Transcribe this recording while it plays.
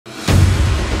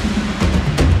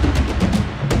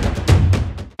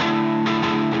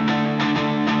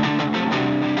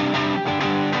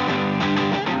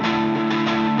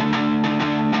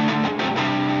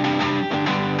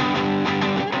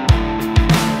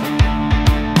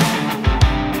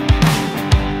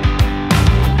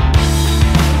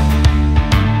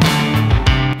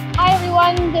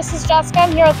Jessica.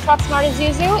 I'm here with Trucksmart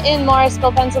Isuzu in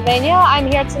Morrisville, Pennsylvania. I'm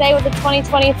here today with a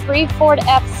 2023 Ford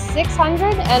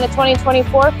F600 and a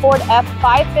 2024 Ford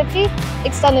F550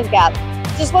 extended cab.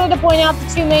 Just wanted to point out the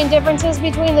two main differences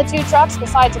between the two trucks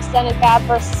besides extended cab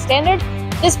versus standard.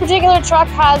 This particular truck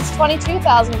has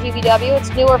 22,000 GVW. It's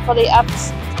newer for the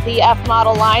F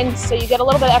model line, so you get a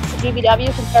little bit extra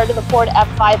GVW compared to the Ford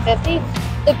F550.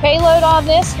 The payload on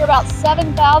this, you're about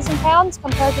 7,000 pounds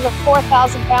compared to the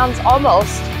 4,000 pounds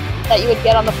almost that you would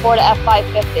get on the Ford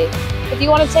F550. If you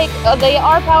want to take, they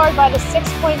are powered by the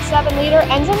 6.7 liter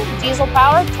engine, diesel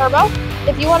powered, turbo.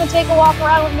 If you want to take a walk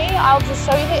around with me, I'll just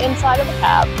show you the inside of the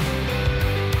cab.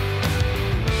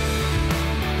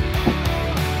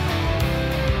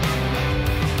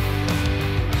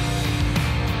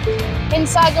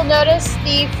 Inside you'll notice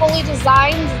the fully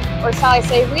designed, or shall I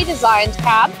say redesigned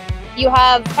cab. You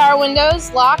have power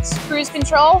windows, locks, cruise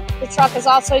control. The truck is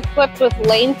also equipped with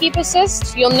lane keep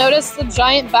assist. You'll notice the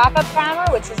giant backup camera,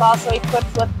 which is also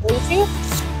equipped with Bluetooth.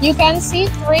 You can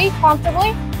seat three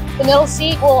comfortably. The middle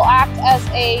seat will act as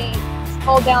a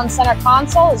fold down center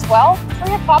console as well for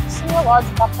your cups and your large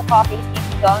cups of coffee to keep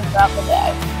you going throughout the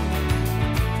day.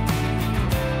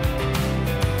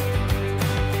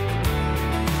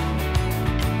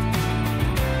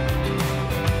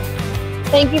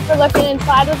 Thank you for looking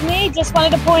inside with me. Just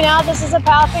wanted to point out this is a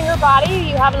Palfinger body.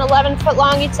 You have an 11-foot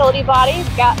long utility body,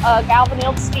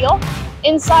 galvanealed steel.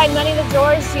 Inside many of the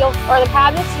drawers or the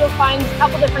cabinets, you'll find a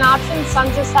couple different options.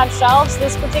 Some just have shelves.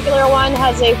 This particular one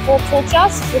has a full tool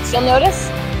chest, which you'll notice.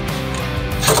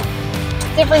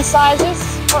 Different sizes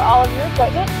for all of your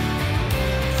equipment.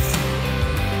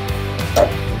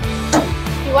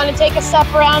 If you want to take a step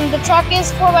around, the truck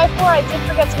is 4x4. I did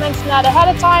forget to mention that ahead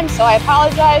of time, so I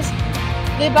apologize.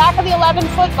 The back of the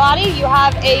 11-foot body, you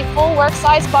have a full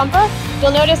work-size bumper.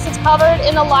 You'll notice it's covered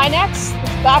in the Line-X.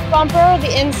 The back bumper, the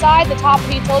inside, the top of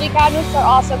the utility cabinets are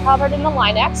also covered in the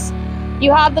Line-X.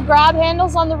 You have the grab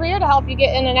handles on the rear to help you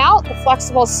get in and out, the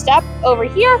flexible step over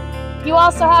here. You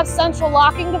also have central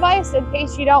locking device in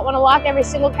case you don't want to lock every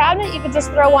single cabinet. You can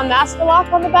just throw one master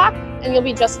lock on the back and you'll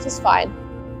be just as fine.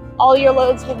 All your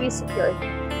loads will be secured.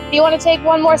 If you want to take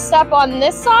one more step on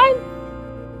this side,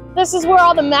 this is where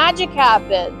all the magic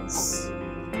happens.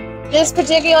 This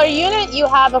particular unit, you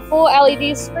have a full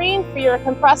LED screen for your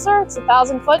compressor. It's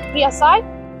 1,000 foot PSI.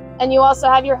 And you also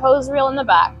have your hose reel in the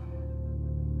back.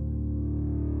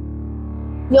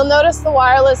 You'll notice the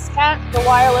wireless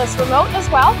remote as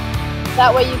well.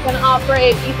 That way you can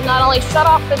not only shut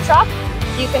off the truck,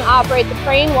 you can operate the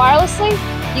crane wirelessly.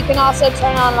 You can also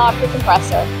turn on and off your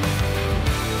compressor.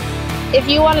 If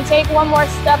you want to take one more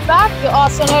step back, you'll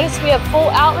also notice we have full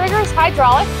Outriggers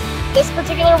hydraulic. This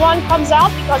particular one comes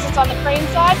out because it's on the crane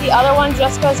side. The other one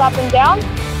just goes up and down.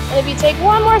 And if you take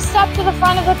one more step to the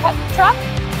front of the truck,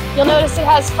 you'll notice it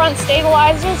has front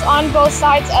stabilizers on both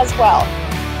sides as well.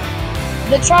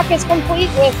 The truck is complete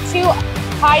with two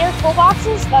higher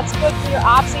toolboxes. That's good for your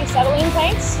acetylene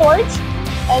tanks storage.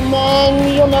 And then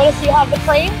you'll notice you have the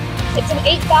crane. It's an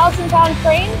 8,000 pound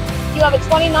crane. You have a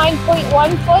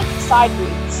 29.1 foot side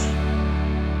reach.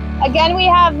 Again, we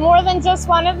have more than just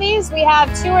one of these. We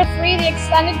have 2 or 3 of the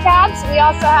extended cabs. We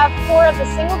also have 4 of the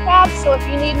single cabs, so if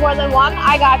you need more than one,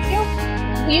 I got you.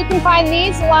 You can find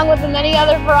these along with the many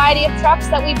other variety of trucks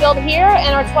that we build here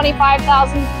in our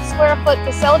 25,000 square foot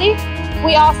facility.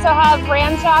 We also have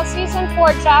Ram chassis and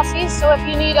Ford chassis, so if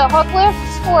you need a hook lift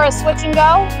or a switch and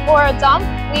go or a dump,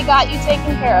 we got you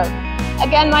taken care of.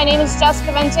 Again, my name is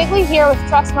Jessica Ventigli here with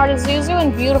Trucksmart Isuzu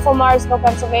in beautiful Morrisville,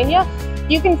 Pennsylvania.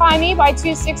 You can find me by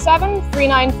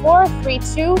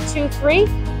 267-394-3223.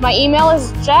 My email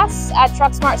is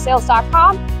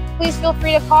jess@trucksmartsales.com. Please feel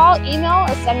free to call, email,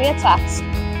 or send me a text.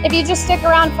 If you just stick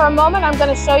around for a moment, I'm going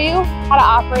to show you how to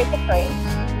operate the crane.